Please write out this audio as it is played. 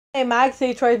Hey Max,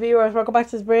 hey Troy viewers, welcome back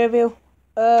to this brand review.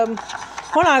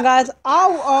 Hold on guys,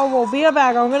 we'll be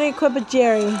back. I'm gonna equip a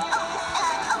Jerry.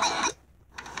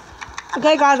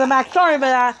 Okay guys, I'm back. Sorry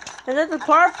about that. And this is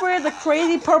part 3 of the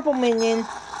crazy purple minion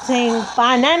saying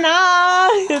banana,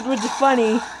 which is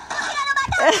funny.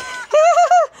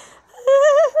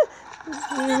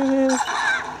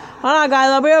 Hold on guys,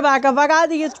 I'll be right back. If I got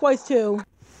to use twice too.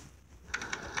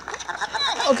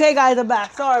 Okay guys, I'm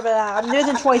back. Sorry about that. I'm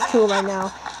using twice 2 right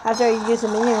now. After I use the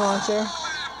minion launcher.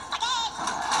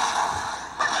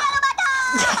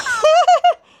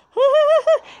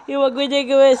 You look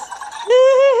ridiculous.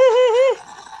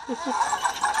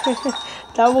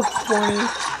 That looks funny.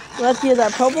 Let's use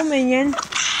that purple minion.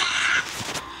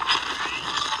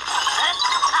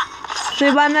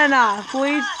 Say banana,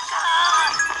 please.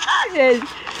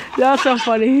 That's so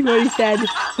funny what he said.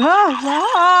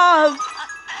 Oh,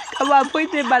 come on,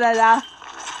 please say banana.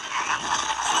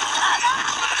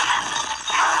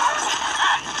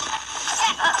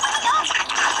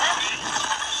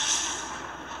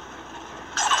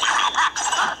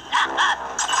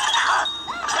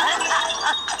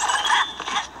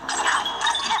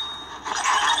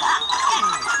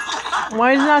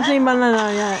 Why is he not saying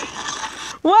banana yet?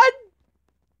 What?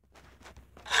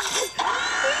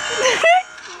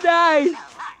 Nice.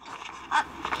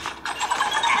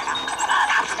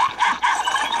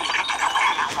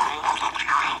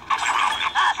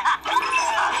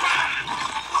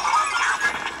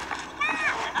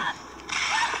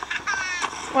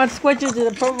 Let's switch it to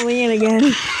the purple minion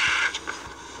again.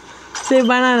 Say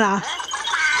banana.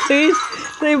 Please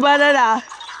say banana.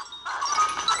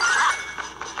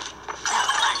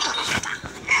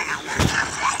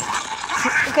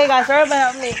 Okay guys, sorry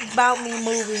about me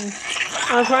moving.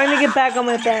 I'm trying to get back on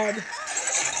my bed.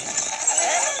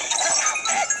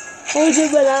 Where's the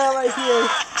banana right here?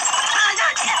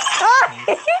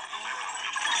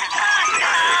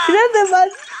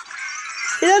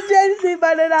 He doesn't see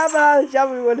banana, but I was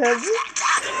jumping with him.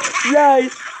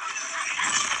 Nice.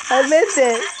 I missed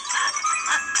it.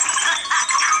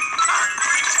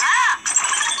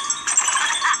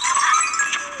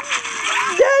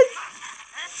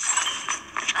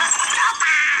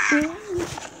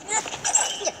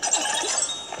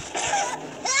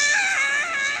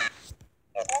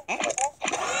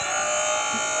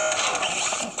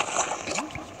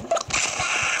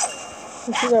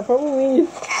 This is our purple minion.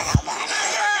 Oh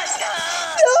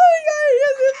my god,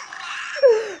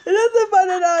 he doesn't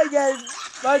banana again.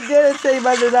 I didn't say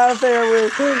banana fair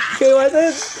with. Okay, what's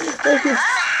this?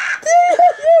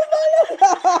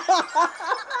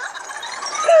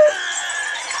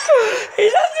 He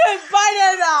doesn't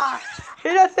banana. He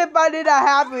doesn't banana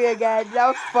happy again. That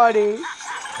was funny.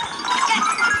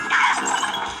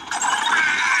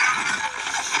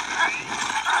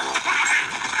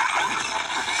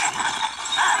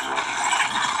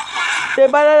 Say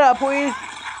banana, please.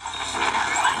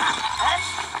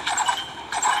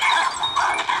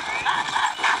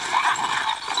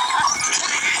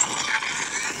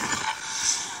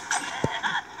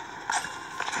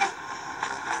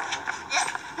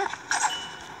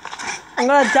 I'm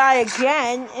gonna die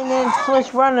again and then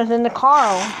switch runners into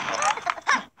Carl.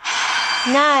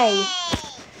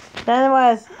 Nice. Then it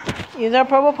was use our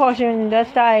purple potion and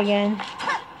let's die again.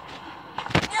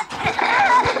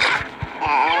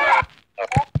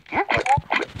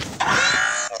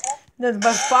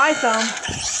 Let's buy some.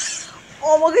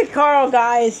 Oh, look at Carl,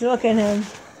 guys. Look at him.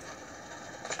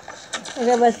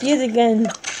 Okay, let's use again,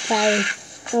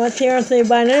 guys. And let's hear him say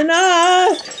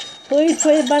banana. Please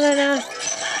play banana.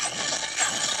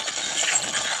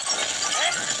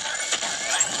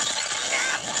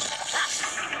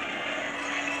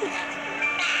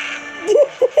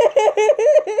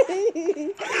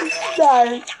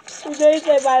 Sorry. He didn't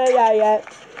say banana yet.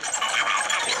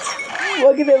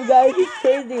 Look at him, guys. He's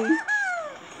crazy.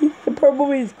 The purple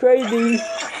means crazy.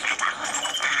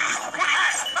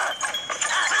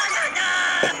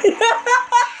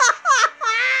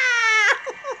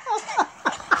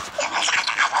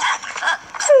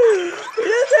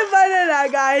 Just a banana,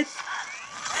 guys.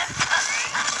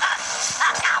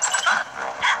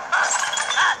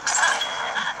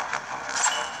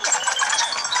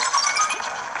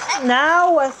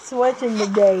 Now we're switching to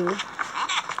Dave.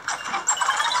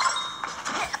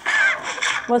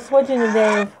 We're switching to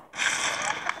Dave.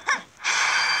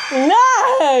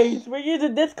 Nice! We're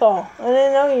using disco. I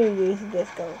didn't know you were using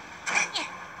disco.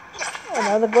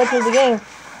 Another glitch of the game.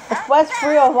 Let's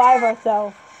free revive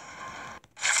ourselves.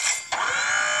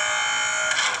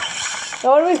 It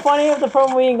would be funny if the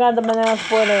purple minion got the banana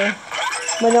splitter.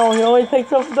 But no, he always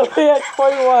picks up the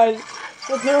PX41.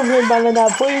 Let's do him banana,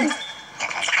 please.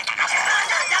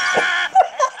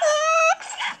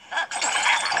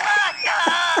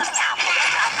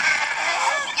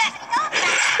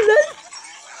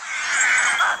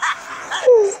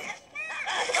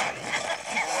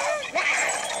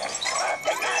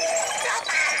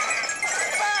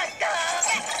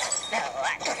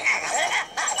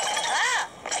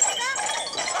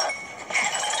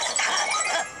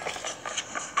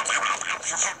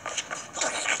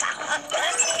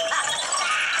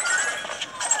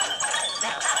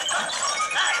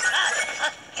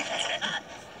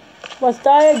 Let's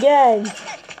die again.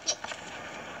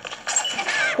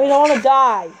 We don't want to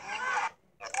die.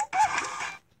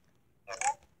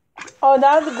 Oh,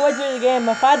 that was the glitch of the game.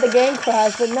 I thought the game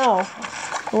crashed, but no.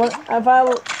 I thought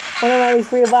one of them was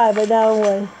free to buy, but now it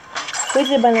was. Where's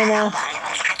the banana?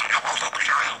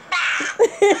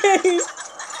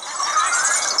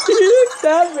 He looks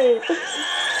happy.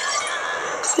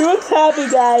 He looks happy,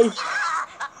 guys.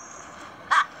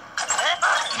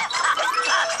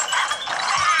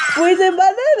 Where's the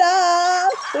banana?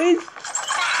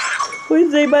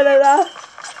 Where's the banana?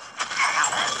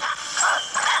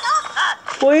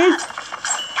 Please?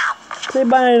 Say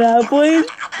banana, please.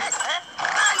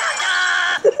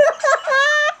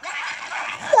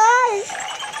 Guys!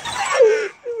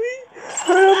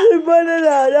 Hurry up, say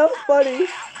banana. That was funny.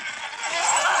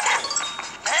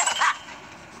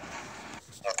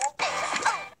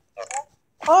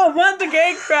 Oh, run the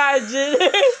game crashes.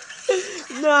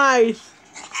 Nice.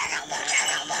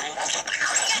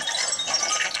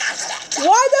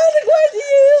 Why does it go to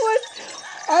you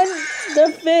on the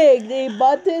fig, the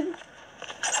button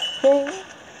thing,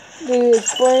 the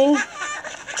spring?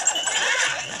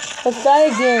 Let's die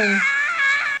again.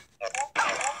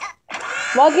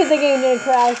 Lucky the game didn't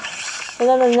crash, and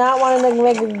then I'm not wanting to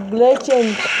make a glitch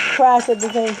and crash at the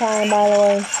same time, by the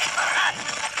way.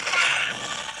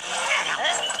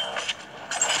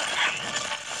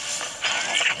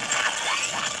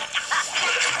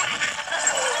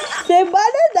 Say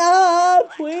banana,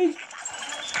 please.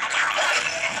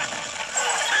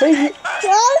 Please.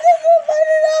 Why did you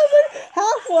banana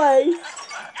halfway?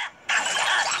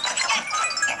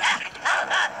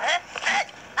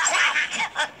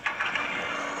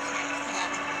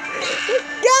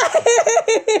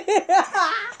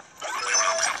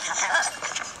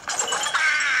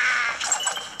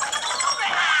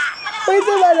 Where's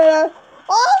the banana?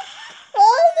 Oh, it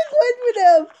was a glitch with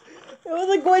him. It was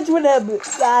a glitch with him,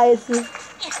 guys.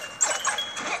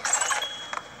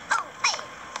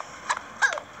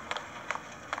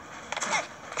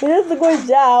 He has to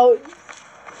glitch out.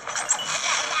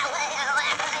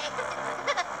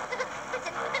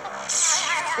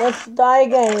 Let's die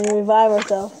again and revive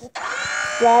ourselves.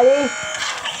 Ready?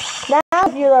 Now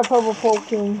let's use our purple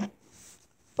Pokemon.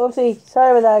 Oopsie,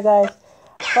 sorry about that, guys.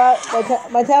 But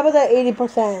my tab is at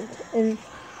 80% in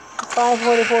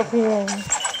 5:44 p.m.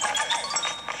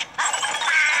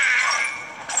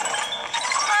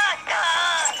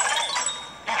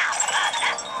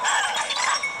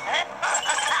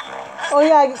 Oh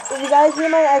yeah, if you guys see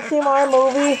my XMR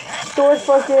movie, Store's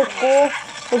First Day of School,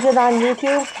 which is on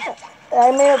YouTube,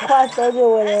 I made a class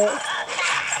dojo with it.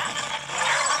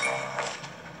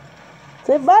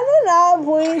 Say banana,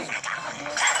 please.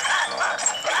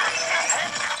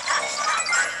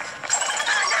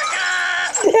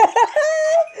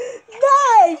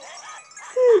 Nice!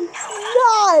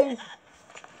 Nice!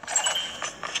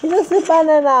 Just a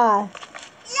banana.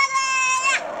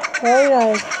 Very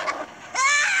nice.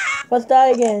 Let's die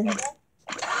again.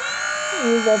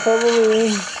 Use our purple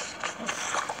balloon.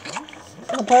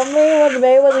 The purple balloon was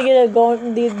able to get a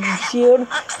golden shield.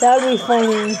 That would be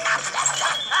funny.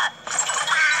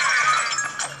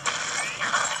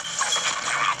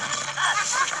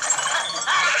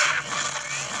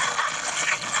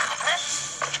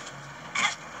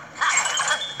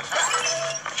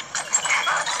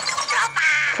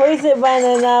 Please say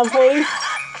banana, please.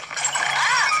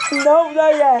 Nope,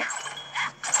 not yet.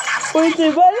 Please say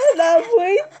banana,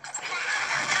 please.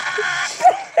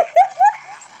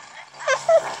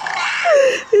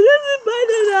 It isn't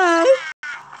banana.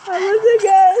 I was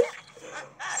again.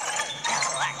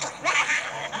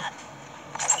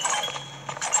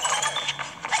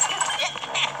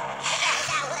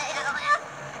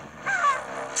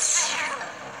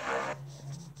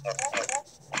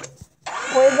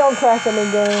 Please don't crash them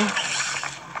again.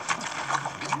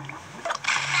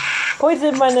 Please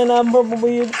say banana, purple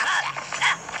weed.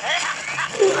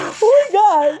 Oh my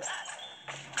god.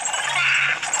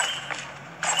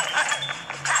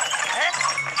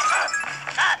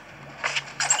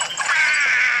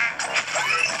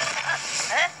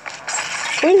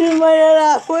 Please say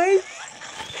banana, please.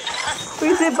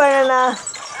 Please say banana.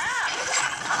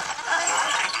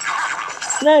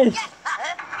 Nice.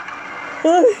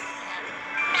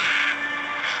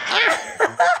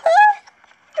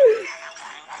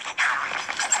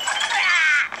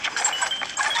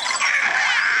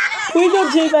 Please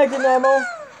don't change back to normal.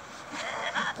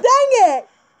 Dang it!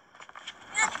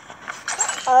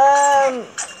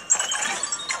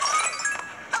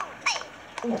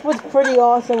 It was pretty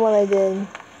awesome what I did.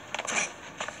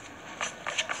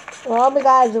 Well,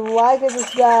 guys, like and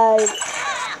subscribe.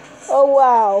 Oh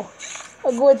wow.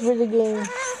 a glitch with the game.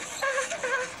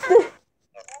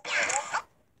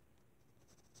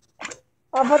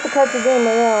 I'm about to cut the game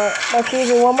right now. Let's use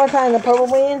it one more time, the purple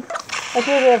bean. Let's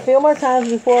use it a few more times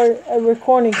before a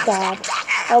recording stops.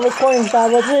 Let's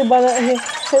see button.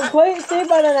 Wait, say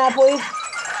button now, please.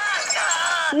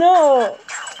 No.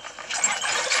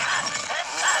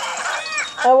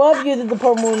 I love using the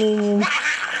purple minion.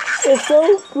 It's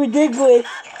so ridiculous.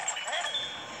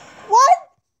 What?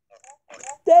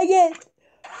 Dang it.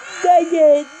 Dang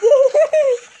it.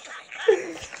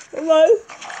 Come on.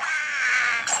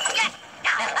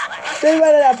 Say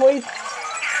button now, please.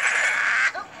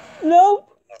 Nope.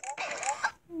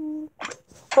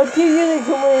 But keep using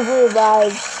too many for your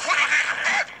vibes.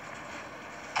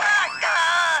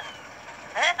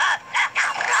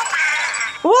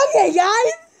 Look at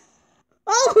guys!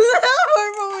 Oh,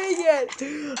 purple minion!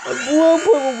 A blue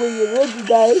purple minion. Look at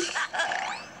guys.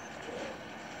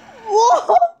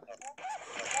 Whoa!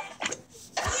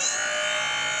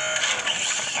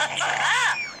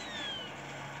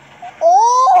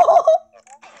 Oh!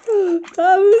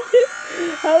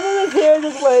 How did his hair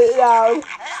just went down?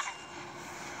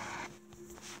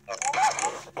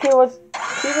 Okay, let's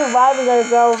keep reviving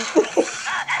ourselves.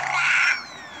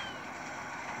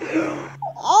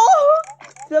 Oh!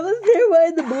 Someone's hair went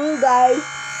in the blue, guys.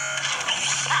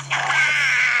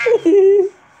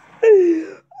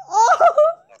 Oh!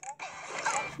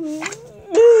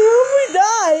 We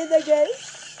died again.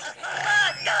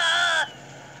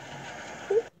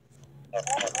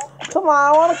 Come on,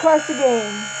 I want to crush the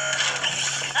game.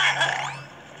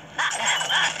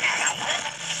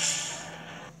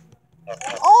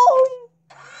 Oh!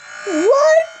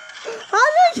 What? How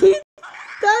did he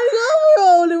start over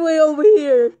all the way over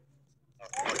here?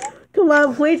 Come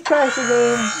on, please crush the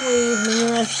game. Please,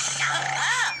 man.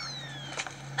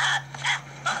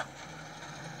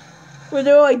 We're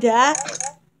doing like that?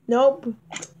 Nope.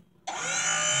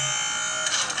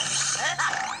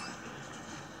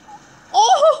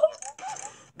 Oh!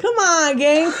 Come on,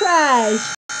 game,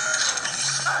 crash.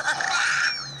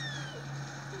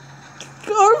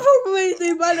 Or probably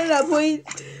say better that, please.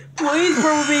 Please,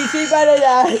 probably say better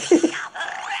that.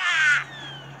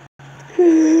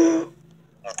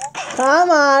 Come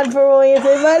on, probably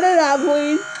say better that,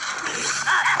 please.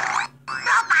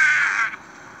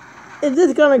 Is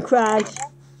this gonna crash?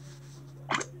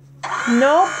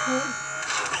 Nope.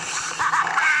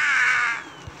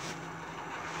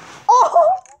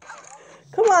 Oh!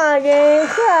 Come on, game,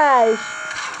 crash.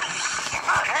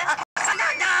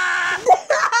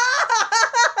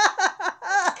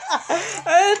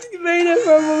 I just made it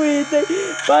from a meeting.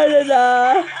 Banana.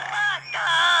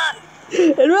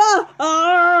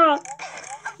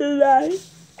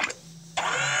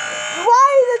 Why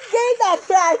is this game not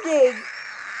crashing?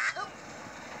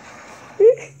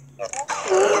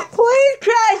 Please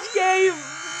crash, game.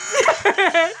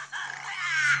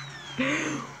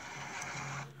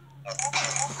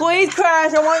 Please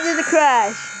crash. I want you to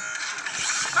crash.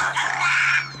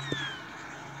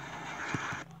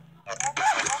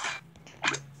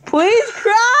 Please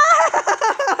crash.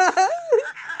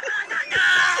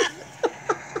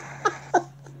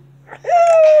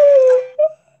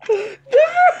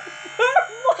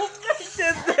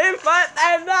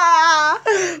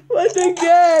 Once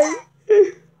again.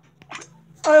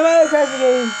 I'm gonna crash the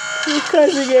game. Please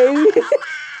crash the game.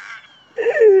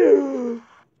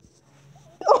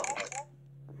 Oh.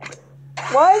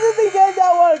 Why does the game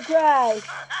not want to crash?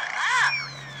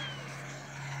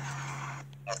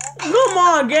 Come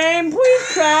on, game. Please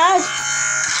crash.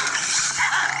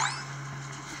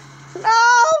 No.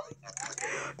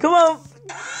 Come on.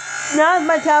 Now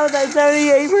my tablet's at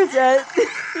 78%.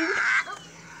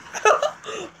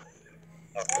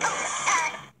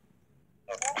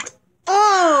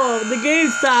 Oh, the game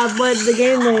stopped, but the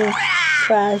game didn't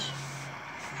crash.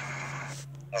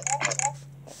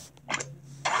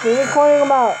 We're recording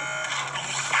them out.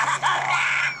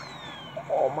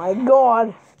 Oh my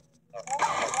god.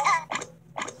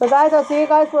 So guys, I'll see you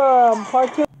guys for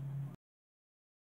part 2.